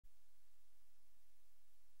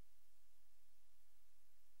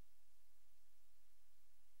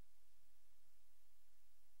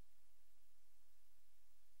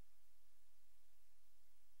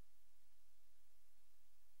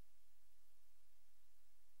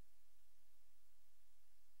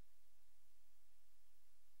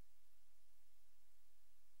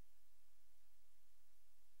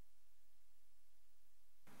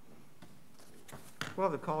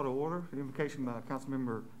12, the call to order, an invocation by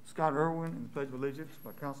Councilmember Scott Irwin and the Pledge of Allegiance by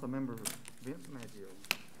Councilmember Vince Maggio.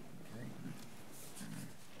 Okay.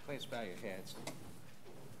 Please bow your heads.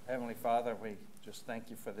 Heavenly Father, we just thank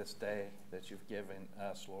you for this day that you've given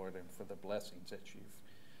us, Lord, and for the blessings that you've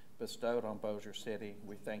bestowed on Bossier City.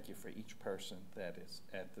 We thank you for each person that is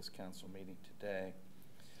at this council meeting today.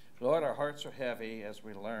 Lord, our hearts are heavy as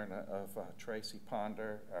we learn of Tracy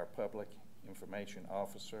Ponder, our public information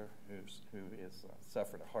officer, who is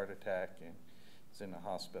suffered a heart attack and is in the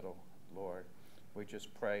hospital. Lord, we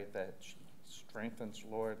just pray that she strengthens,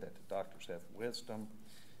 Lord, that the doctors have wisdom,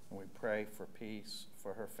 and we pray for peace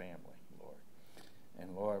for her family, Lord.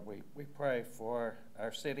 And Lord, we pray for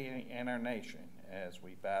our city and our nation as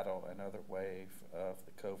we battle another wave of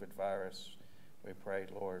the COVID virus. We pray,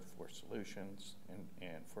 Lord, for solutions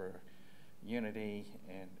and for unity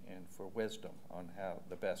and for wisdom on how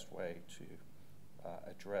the best way to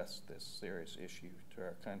address this serious issue to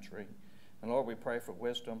our country. And Lord, we pray for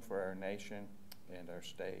wisdom for our nation and our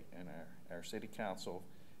state and our city council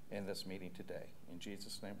in this meeting today. In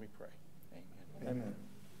Jesus' name we pray. Amen. Amen.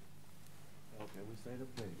 Okay, we say the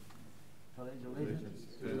pledge. Pledge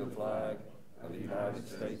allegiance to the flag of the United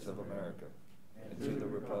States of America and to the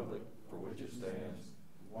republic for which it stands,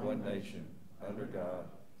 one nation, under God,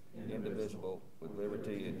 indivisible, with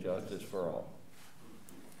liberty and justice for all.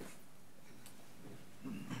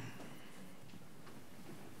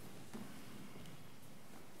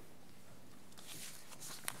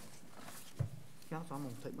 Council, I'm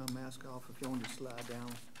going to take my mask off. If you want to slide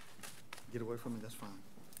down, get away from me, that's fine.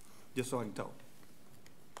 Just so I can talk.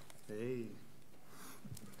 Hey.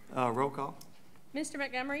 Roll call. Mr.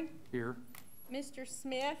 Montgomery? Here. Mr.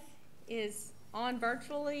 Smith is on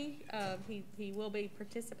virtually. He will be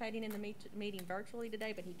participating in the meeting virtually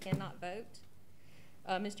today, but he cannot vote.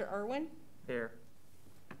 Mr. Irwin? Here.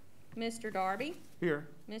 Mr. Darby? Here.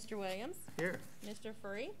 Mr. Williams? Here. Mr.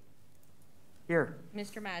 Free? Here.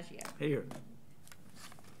 Mr. Maggio? Here.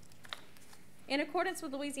 In accordance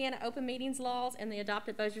with Louisiana open meetings laws and the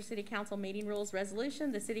adopted Bossier City Council meeting rules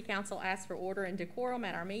resolution, the City Council asks for order and decorum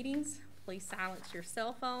at our meetings. Please silence your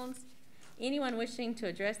cell phones. Anyone wishing to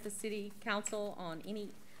address the City Council on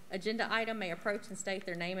any agenda item may approach and state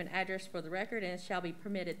their name and address for the record, and it shall be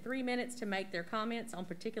permitted 3 minutes to make their comments on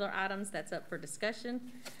particular items that's up for discussion,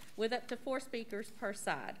 with up to 4 speakers per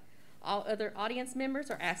side. All other audience members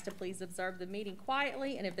are asked to please observe the meeting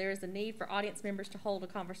quietly, and if there is a need for audience members to hold a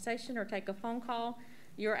conversation or take a phone call,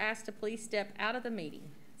 you're asked to please step out of the meeting.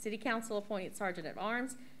 City Council appointed Sergeant at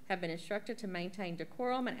Arms have been instructed to maintain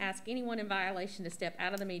decorum and ask anyone in violation to step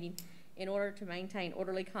out of the meeting in order to maintain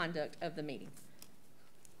orderly conduct of the meeting.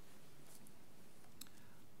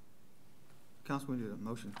 Council, we need a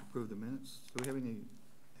motion to approve the minutes. Do we have any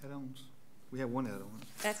add-ons? We have one add-on.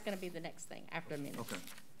 That's going to be the next thing after the minutes. Okay.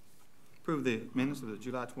 Approve the minutes of the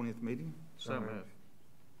July 20th meeting. So moved.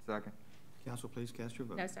 Second. Council, please cast your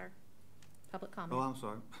vote. No, sir. Public comment. Oh, I'm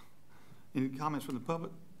sorry. Any comments from the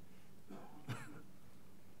public? All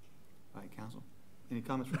right, Council. Any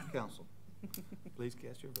comments from the council? Please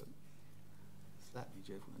cast your vote. Slap me,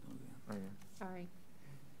 Jeff, when I don't do that. Oh, yeah. Sorry.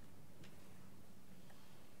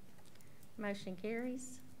 Motion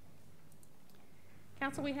carries.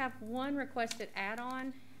 Council, we have one requested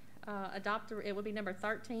add-on. It would be number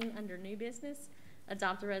 13 under new business.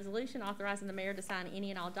 Adopt a resolution authorizing the mayor to sign any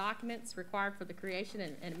and all documents required for the creation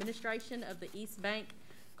and administration of the East Bank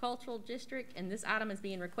Cultural District, and this item is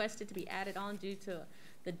being requested to be added on due to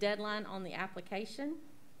the deadline on the application.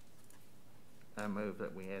 I move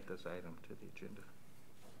that we add this item to the agenda.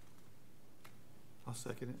 I'll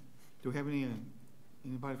second it. Do we have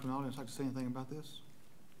anybody from the audience like to say anything about this?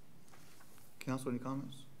 Council, any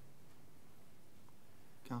comments?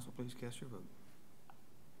 Council, please cast your vote.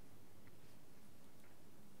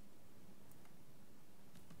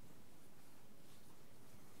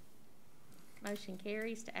 Motion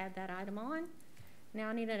carries to add that item on. Now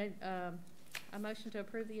I need a motion to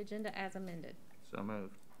approve the agenda as amended. So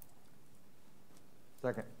moved.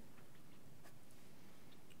 Second.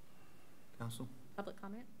 Council, Public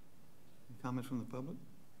comment? any comments from the public?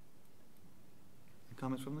 Any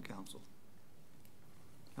comments from the council?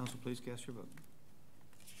 Council, please cast your vote.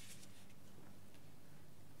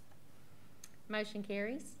 Motion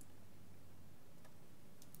carries.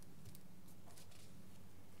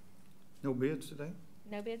 No bids today?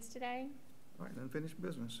 No bids today. All right, unfinished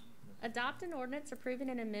business. Adopt an ordinance approving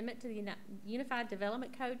an amendment to the Unified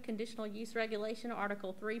Development Code Conditional Use Regulation,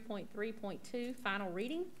 Article 3.3.2, final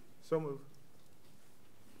reading. So moved.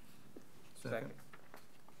 Second.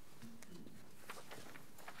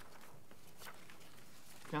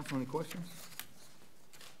 Council, any questions?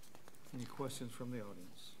 Any questions from the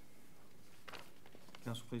audience?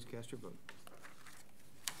 Council, please cast your vote.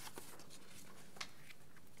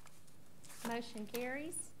 Motion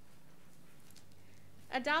carries.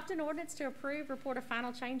 Adopt an ordinance to approve report of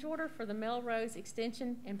final change order for the Melrose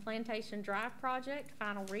Extension and Plantation Drive project,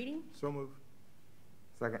 final reading. So move.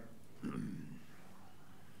 Second.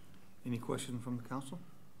 Any questions from the council?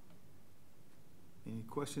 Any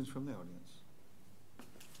questions from the audience?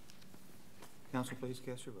 Council, please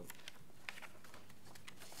cast your vote.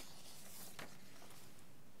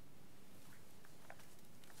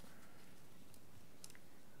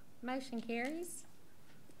 Motion carries.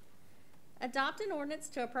 Adopt an ordinance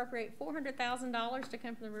to appropriate $400,000 to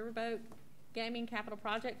come from the Riverboat Gaming Capital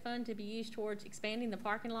Project Fund to be used towards expanding the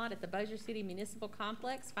parking lot at the Bossier City Municipal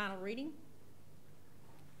Complex. Final reading.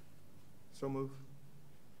 So move.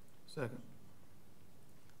 Second.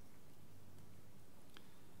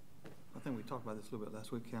 I think we talked about this a little bit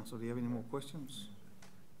last week, Council. Do you have any more questions?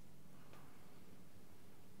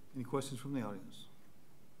 Any questions from the audience?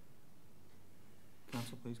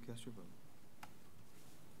 Council, please cast your vote.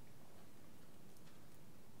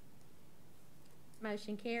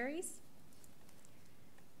 Motion carries.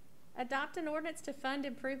 Adopt an ordinance to fund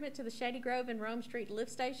improvement to the Shady Grove and Rome Street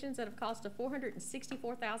lift stations at a cost of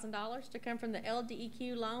 $464,000 to come from the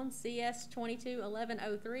LDEQ loan CS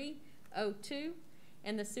 22110302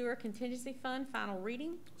 and the Sewer Contingency Fund. Final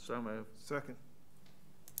reading. So moved. Second.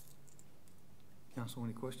 Council,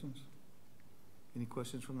 any questions? Any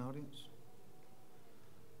questions from the audience?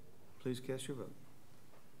 Please cast your vote.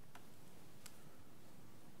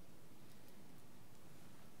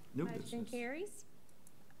 New Motion business. carries.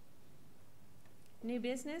 New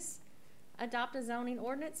business. Adopt a zoning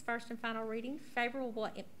ordinance, first and final reading, favorable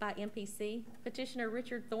by MPC. Petitioner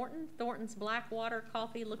Richard Thornton, Thornton's Blackwater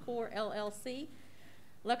Coffee Liqueur LLC.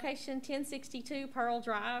 Location 1062 Pearl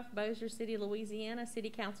Drive, Bossier City, Louisiana, City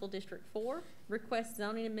Council District 4. Request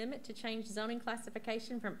zoning amendment to change zoning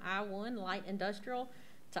classification from I-1 light industrial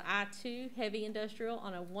to I-2 heavy industrial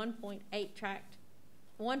on a 1.8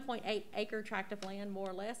 acre tract of land, more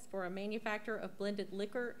or less, for a manufacturer of blended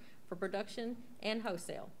liquor for production and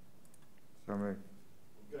wholesale. So moved.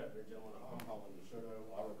 Good afternoon, gentlemen. I'm Holland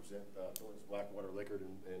DeSoto. I represent Thornton's Blackwater Liquor,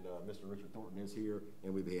 and Mr. Richard Thornton is here,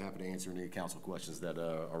 and we'd be happy to answer any council questions that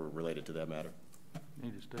are related to that matter.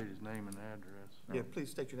 Need to state his name and address. Yeah, please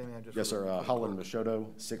state your name and address. Yes, for sir. the Holland clerk. DeSoto,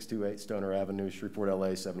 628 Stoner Avenue, Shreveport,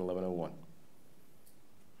 LA, 71101.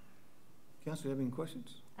 Council, do you have any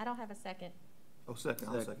questions? I don't have a second. Oh, second.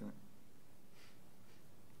 I'll second it.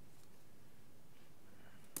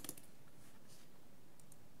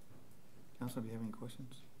 Council, do you have any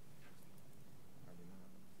questions?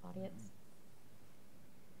 Audience.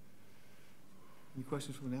 Any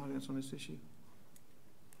questions from the audience on this issue?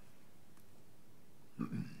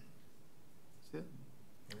 That's it?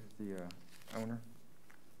 The owner?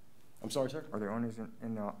 I'm sorry, sir? Are there owners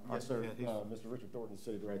in the? Yes, sir. Yeah, he's- Mr. Richard Thornton is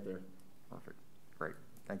seated right there. Perfect. Great.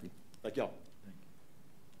 Thank you. Thank y'all.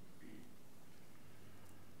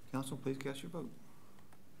 Council, please cast your vote.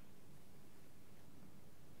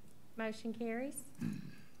 Motion carries.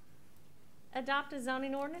 Adopt a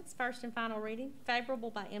zoning ordinance, first and final reading, favorable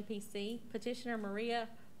by MPC. Petitioner Maria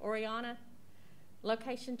Oriana.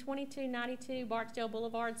 Location 2292 Barksdale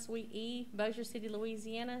Boulevard, Suite E, Bossier City,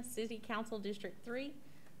 Louisiana, City Council District 3.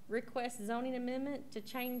 Request zoning amendment to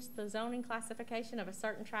change the zoning classification of a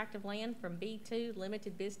certain tract of land from B2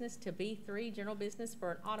 limited business to B3 general business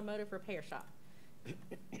for an automotive repair shop.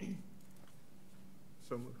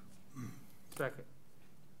 So move. Second.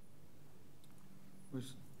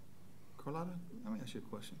 Where's Carlotta? Let me ask you a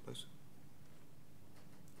question, please.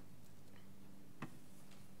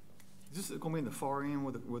 Is this gonna be in the far end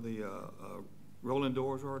where the rolling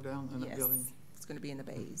doors are down in the building? Yes, it's gonna be in the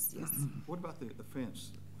bays, yes. What about the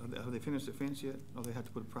fence? Have they finished the fence yet, or they have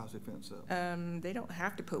to put a privacy fence up? They don't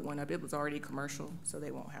have to put one up. It was already commercial, so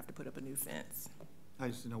they won't have to put up a new fence. I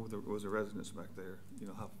just didn't know whether it was a residence back there, you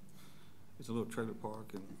know, how, it's a little trailer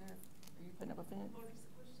park and. Are you putting up a fence?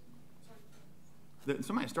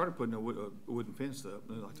 Somebody started putting a wooden fence up,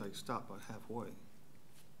 and like they stopped about halfway.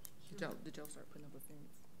 Did y'all start putting up a fence?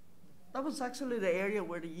 That was actually the area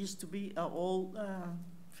where there used to be an old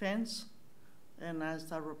fence, and I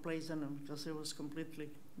started replacing them because it was completely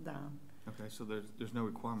down. Okay, so there's no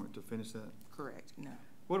requirement to finish that? Correct, no.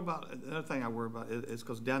 What about, another thing I worry about is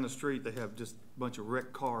because down the street, they have just a bunch of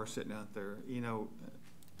wrecked cars sitting out there, you know,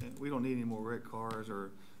 and we don't need any more wrecked cars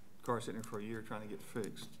or cars sitting there for a year trying to get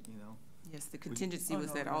fixed, you know? Yes, the contingency Oh, was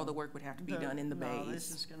no, that no. all the work would have to be done in the No, this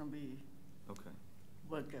bays. is gonna be Okay,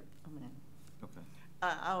 work up, okay.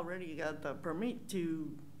 I already got the permit to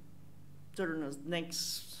turn the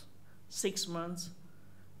next 6 months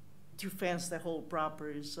to fence the whole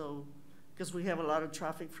property, so, because we have a lot of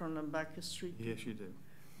traffic from the back street. Yes, you do.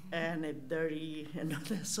 And it's dirty and all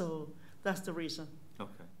that, so that's the reason.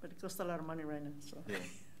 Okay, But it costs a lot of money right now, so. yeah.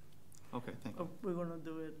 Okay, thank you, We're gonna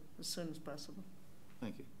do it as soon as possible.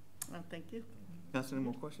 thank you. Thank you. Council, any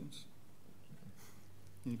more questions?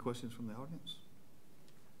 Any questions from the audience?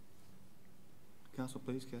 Council,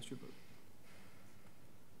 please cast your vote.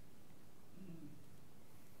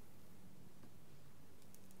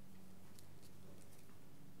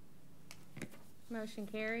 Motion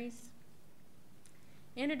carries.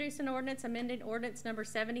 Introduce an ordinance amending ordinance number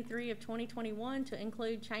 73 of 2021 to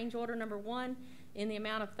include change order number 1 in the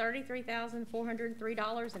amount of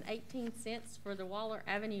 $33,403.18 for the Waller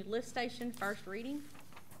Avenue Lift Station, first reading.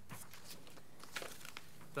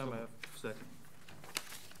 So moved. Second.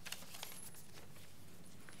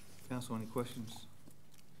 Council, any questions?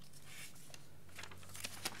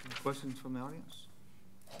 Any questions from the audience?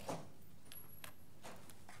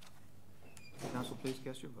 Council, please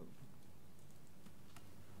cast your vote.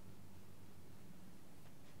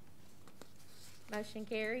 Motion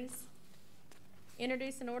carries.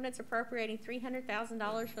 Introduce an ordinance appropriating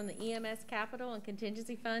 $300,000 from the EMS Capital and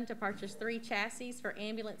Contingency Fund to purchase 3 chassis for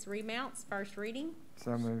ambulance remounts, first reading.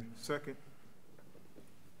 So moved. Second.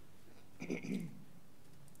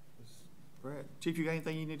 Brad, Chief, you got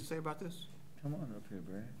anything you need to say about this? Come on up here,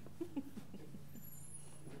 Brad.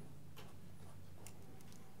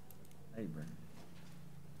 Hey, Brad.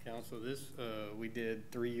 Council, this, we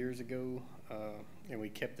did 3 years ago, and we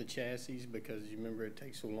kept the chassis because you remember it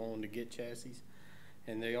takes so long to get chassis.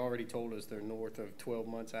 And they already told us they're north of 12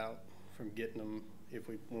 months out from getting them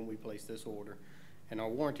when we place this order. And our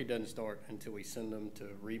warranty doesn't start until we send them to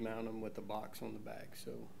remount them with the box on the back.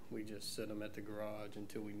 So we just set them at the garage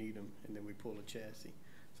until we need them, and then we pull a chassis.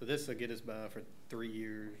 So this will get us by for 3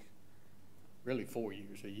 years, really 4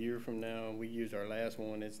 years. A year from now, we use our last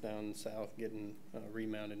one. It's down south getting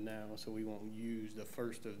remounted now, so we won't use the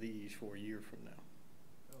first of these for a year from now.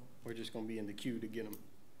 We're just going to be in the queue to get them.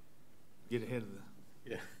 Get ahead of the,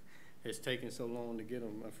 Yeah, it's taking so long to get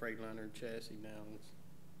them a Freightliner chassis now. It's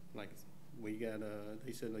like we got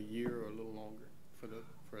they said a year or a little longer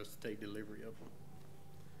for us to take delivery of them.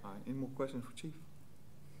 all right, any more questions for Chief?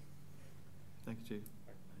 Thank you, Chief.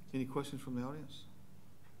 Any questions from the audience?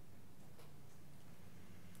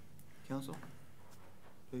 Council,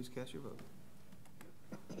 please cast your vote.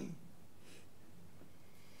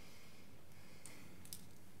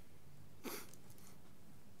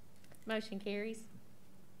 Motion carries.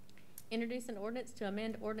 Introduce an ordinance to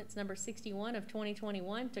amend ordinance number 61 of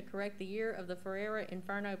 2021 to correct the year of the Ferrera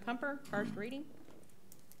Inferno pumper, first reading.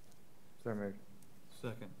 So moved.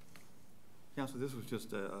 Second. Council, this was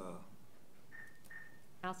just a,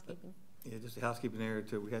 Housekeeping. yeah, just a housekeeping error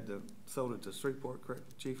too. We had sold it to Shreveport,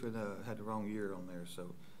 correct, Chief, and had the wrong year on there,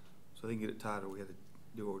 so they can get it tighter. We had to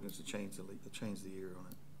do ordinance to change the year on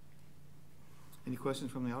it. Any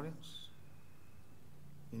questions from the audience?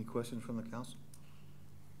 Any questions from the council?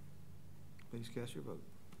 Please cast your vote.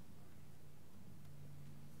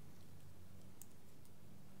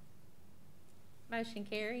 Motion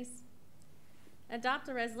carries. Adopt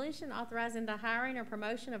a resolution authorizing the hiring or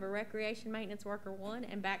promotion of a recreation maintenance worker 1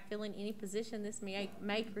 and backfilling any position this may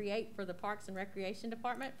create for the Parks and Recreation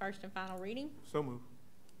Department, first and final reading. So moved.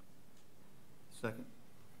 Second.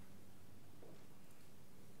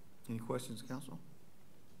 Any questions, council?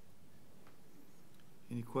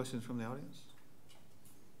 Any questions from the audience?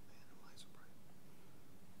 Man, the lights are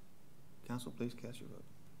bright. Council, please cast your vote.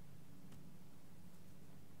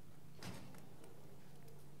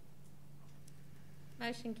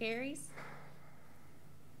 Motion carries.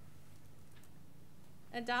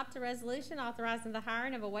 Adopt a resolution authorizing the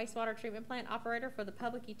hiring of a wastewater treatment plant operator for the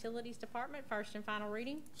Public Utilities Department, first and final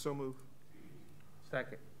reading. So moved.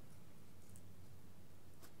 Second.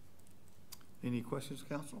 Any questions,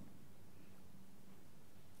 council?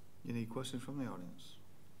 Any questions from the audience?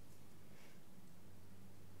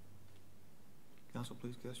 Council,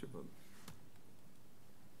 please cast your vote.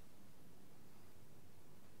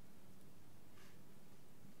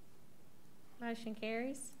 Motion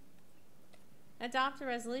carries. Adopt a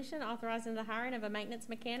resolution authorizing the hiring of a maintenance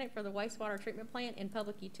mechanic for the wastewater treatment plant in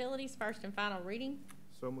Public Utilities, first and final reading.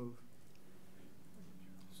 So moved.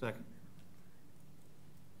 Second.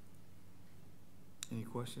 Any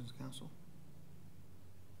questions, council?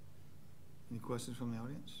 Any questions from the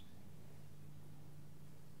audience?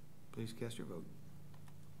 Please cast your vote.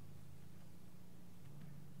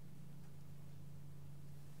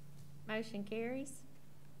 Motion carries.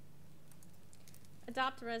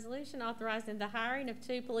 Adopt a resolution authorizing the hiring of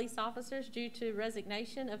 2 police officers due to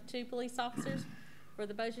resignation of 2 police officers for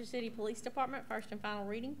the Bossier City Police Department. First and final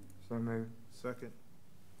reading. So moved. Second.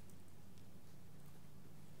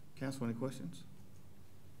 Council, any questions?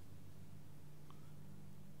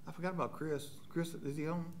 I forgot about Chris. Chris, is he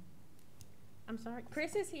on? I'm sorry.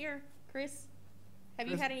 Chris is here. Chris, have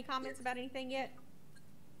you Chris? had any comments about anything yet?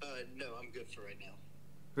 No, I'm good for right now.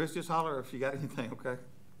 Chris, just holler if you got anything, okay?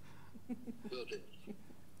 Will do.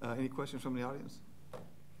 Any questions from the audience?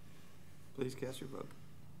 Please cast your vote.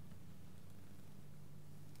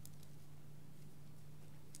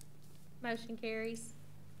 Motion carries.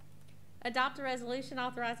 Adopt a resolution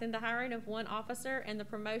authorizing the hiring of 1 officer and the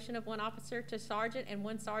promotion of 1 officer to sergeant and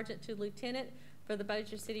 1 sergeant to lieutenant for the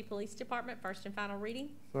Bossier City Police Department. First and final reading.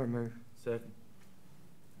 So moved. Second.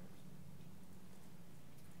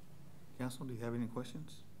 Council, do you have any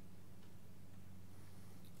questions?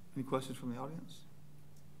 Any questions from the audience?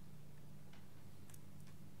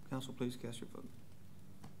 Council, please cast your vote.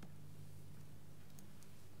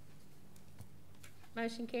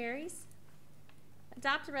 Motion carries.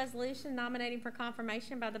 Adopt a resolution nominating for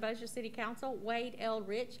confirmation by the Bossier City Council Wade L.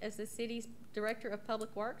 Rich as the city's Director of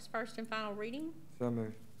Public Works. First and final reading. So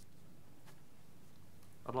moved.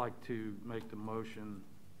 I'd like to make the motion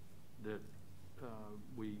that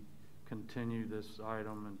we continue this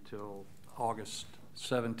item until August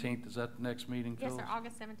 17th. Is that the next meeting, Yes, Phyllis? sir.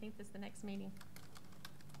 August 17th is the next meeting.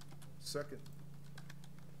 Second.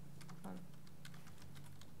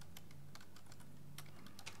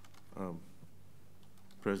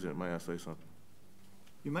 President, may I say something?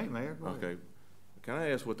 You may, Mayor. Go ahead. Okay. Can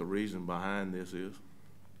I ask what the reason behind this is?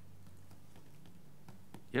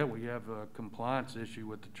 Yeah, we have a compliance issue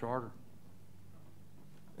with the charter.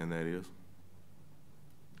 And that is?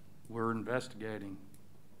 We're investigating.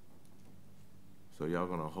 So y'all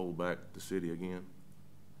gonna hold back the city again?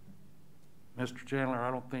 Mr. Chandler,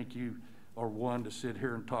 I don't think you are one to sit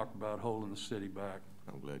here and talk about holding the city back.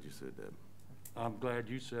 I'm glad you said that. I'm glad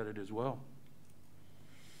you said it as well.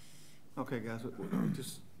 Okay, guys,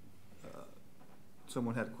 just,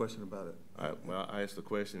 someone had a question about it. Well, I asked the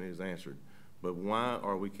question, it was answered. But why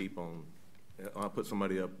are we keep on, I put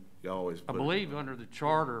somebody up, you always I put. believe under the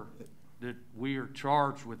charter that we are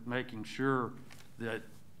charged with making sure that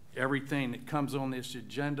everything that comes on this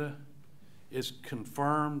agenda is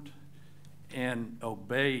confirmed and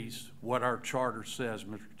obeys what our charter says,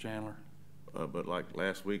 Mr. Chandler. But like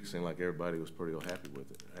last week, it seemed like everybody was pretty happy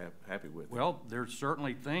with it, happy with it. Well, there's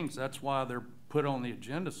certainly things, that's why they're put on the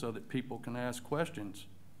agenda so that people can ask questions.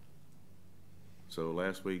 So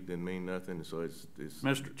last week didn't mean nothing, so it's.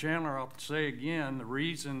 Mr. Chandler, I'll say again, the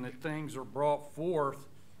reason that things are brought forth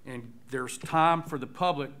and there's time for the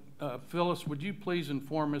public, Phyllis, would you please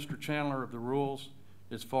inform Mr. Chandler of the rules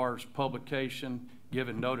as far as publication,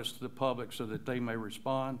 giving notice to the public so that they may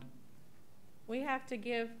respond? We have to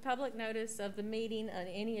give public notice of the meeting and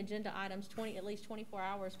any agenda items at least 24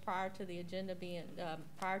 hours prior to the agenda being,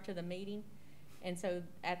 prior to the meeting. And so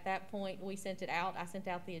at that point, we sent it out. I sent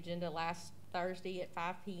out the agenda last Thursday at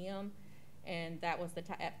 5 p.m. And that was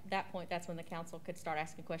at that point, that's when the council could start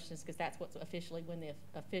asking questions, because that's what's officially when the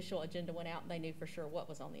official agenda went out and they knew for sure what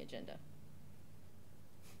was on the agenda.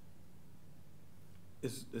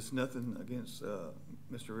 It's nothing against,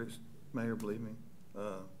 Mr. Rich, Mayor, believe me.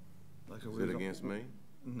 Like I said, Is it against me?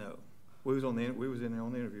 No. We was in there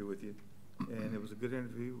on the interview with you, and it was a good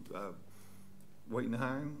interview. Waiting to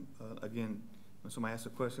hire him. Again, when somebody asks a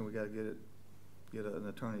question, we gotta get an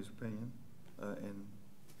attorney's opinion, and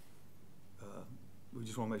we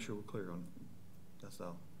just wanna make sure we're clear on it. That's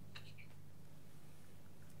all.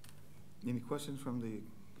 Any questions from the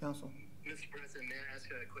council? Mr. President, may I ask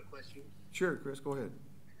a quick question? Sure, Chris, go ahead.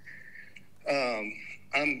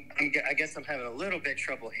 I guess I'm having a little bit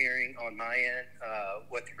trouble hearing on my end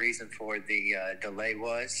what the reason for the delay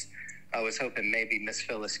was. I was hoping maybe Ms.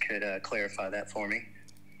 Phyllis could clarify that for me.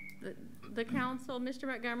 The council, Mr.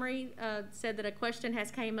 Montgomery, said that a question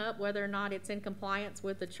has came up whether or not it's in compliance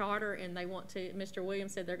with the charter, and they want to, Mr.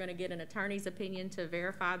 Williams said they're going to get an attorney's opinion to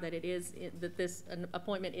verify that it is, that this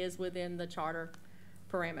appointment is within the charter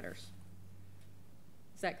parameters.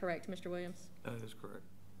 Is that correct, Mr. Williams? That is correct.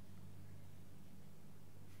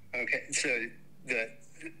 Okay, so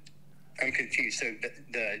I'm confused. So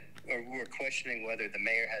we're questioning whether the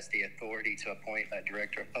mayor has the authority to appoint a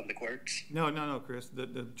director of public works? No, Chris.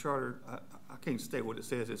 The charter, I can't state what it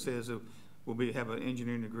says. It says it will have an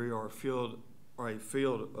engineering degree or a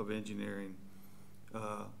field of engineering.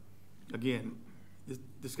 Again,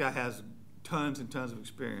 this guy has tons and tons of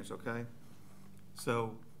experience. Okay,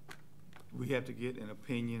 so we have to get an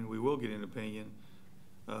opinion. We will get an opinion.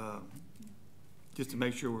 Just to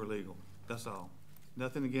make sure we're legal, that's all.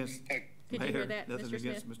 Nothing against Did you hear Mayor, that, nothing Mr.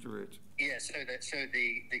 against Smith? Mr. Rich. Yeah, so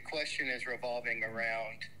the question is revolving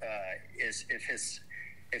around, is if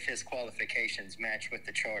his qualifications match what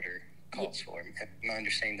the charter calls for. Am I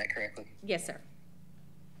understanding that correctly? Yes, sir.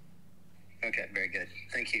 Okay, very good.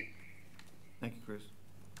 Thank you. Thank you, Chris.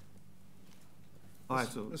 All right,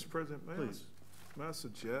 so, Mr. President, please. may I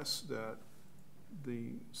suggest that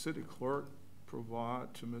the city clerk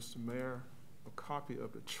provide to Mr. Mayor a copy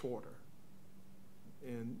of the charter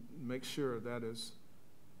and make sure that is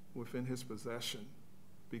within his possession,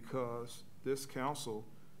 because this council,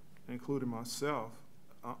 including myself,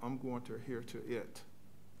 I'm going to adhere to it.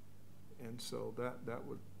 And so that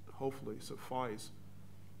would hopefully suffice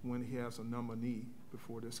when he has a nominee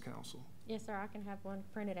before this council. Yes, sir, I can have one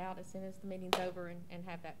printed out as soon as the meeting's over and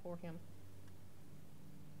have that for him.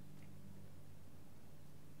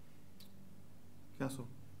 Council,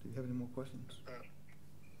 do you have any more questions?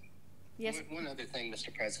 Yes. One other thing,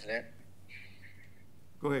 Mr. President.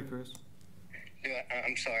 Go ahead, Chris.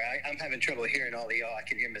 I'm sorry, I'm having trouble hearing all of y'all. I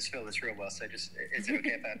can hear Ms. Phyllis real well, so is it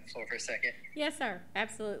okay if I have the floor for a second? Yes, sir,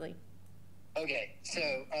 absolutely. Okay, so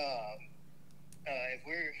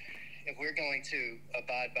if we're going to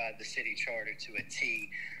abide by the city charter to a T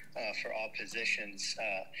for all positions,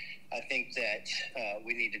 I think that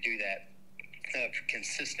we need to do that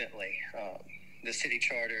consistently. The city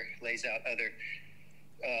charter lays out other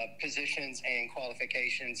positions and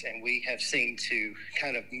qualifications, and we have seemed to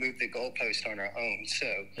kind of move the goalpost on our own. So,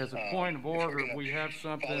 As a point of order, we have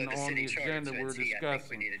something on the agenda we're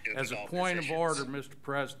discussing. As a point of order, Mr.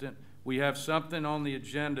 President, we have something on the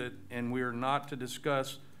agenda, and we are not to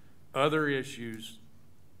discuss other issues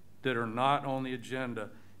that are not on the agenda,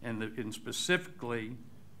 and specifically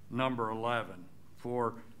number 11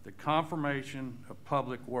 for the confirmation of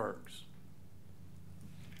public works.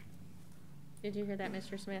 Did you hear that,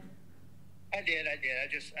 Mr. Smith? I did.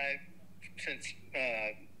 Since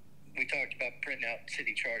we talked about printing out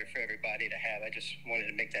city charter for everybody to have, I just wanted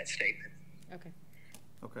to make that statement. Okay.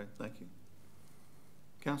 Okay, thank you.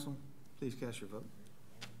 Council, please cast your vote.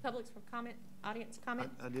 Public's for comment, audience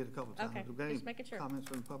comment? I did a couple of times. Okay, We got any just making sure. Comments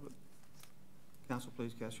from the public? Council,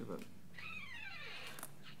 please cast your vote.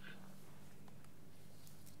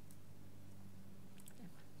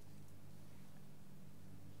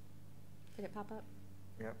 Did it pop up?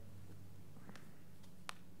 Yep.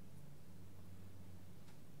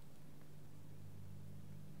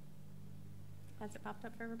 Has it popped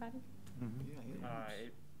up for everybody? Yeah,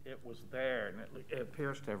 yeah. It was there, and it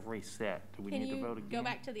appears to have reset. Do we Can need to vote you again? go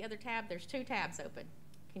back to the other tab? There's 2 tabs open.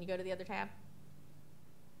 Can you go to the other tab?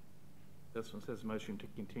 This one says motion to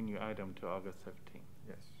continue item to August 17th.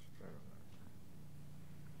 Yes.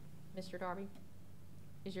 Mr. Darby?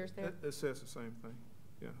 Is yours there? It says the same thing,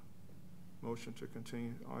 yeah. Motion to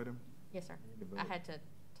continue item. Yes, sir. I had to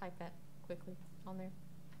type that quickly on there.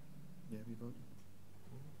 Yeah, have you voted?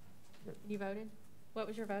 You voted? What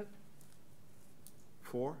was your vote?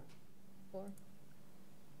 4? 4.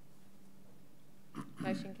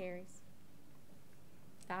 Motion carries.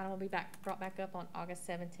 The item will be brought back up on August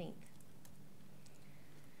 17th.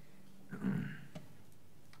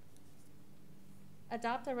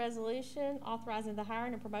 Adopt a resolution authorizing the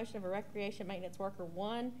hiring and promotion of a recreation maintenance worker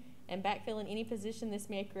 1 and backfilling any position this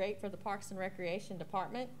may create for the Parks and Recreation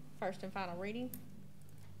Department. First and final reading.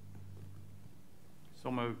 So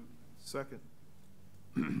moved. Second.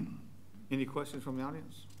 Any questions from the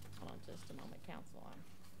audience? Hold on just a moment, council.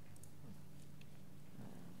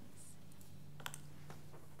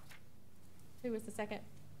 Who was the second?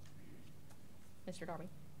 Mr. Darby.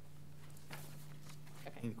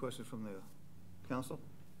 Okay. Any questions from the council?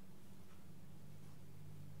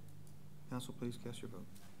 Council, please cast your vote.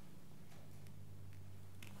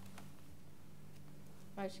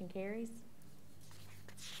 Motion carries.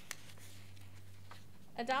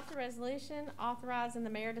 Adopt a resolution authorizing the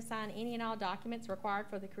mayor to sign any and all documents required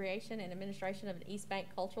for the creation and administration of an East Bank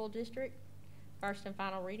Cultural District. First and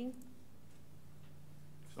final reading.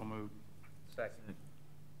 So moved. Second.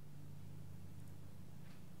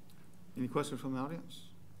 Any questions from the audience?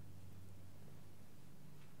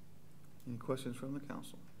 Any questions from the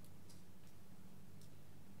council?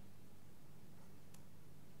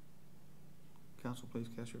 Council, please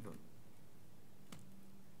cast your vote.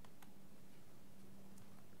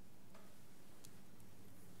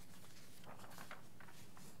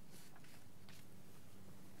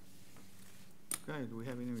 Okay, do we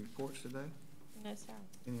have any reports today? No, sir.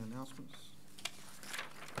 Any announcements?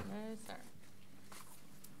 No, sir.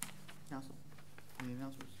 Council, any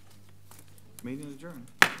announcements? Meeting adjourned.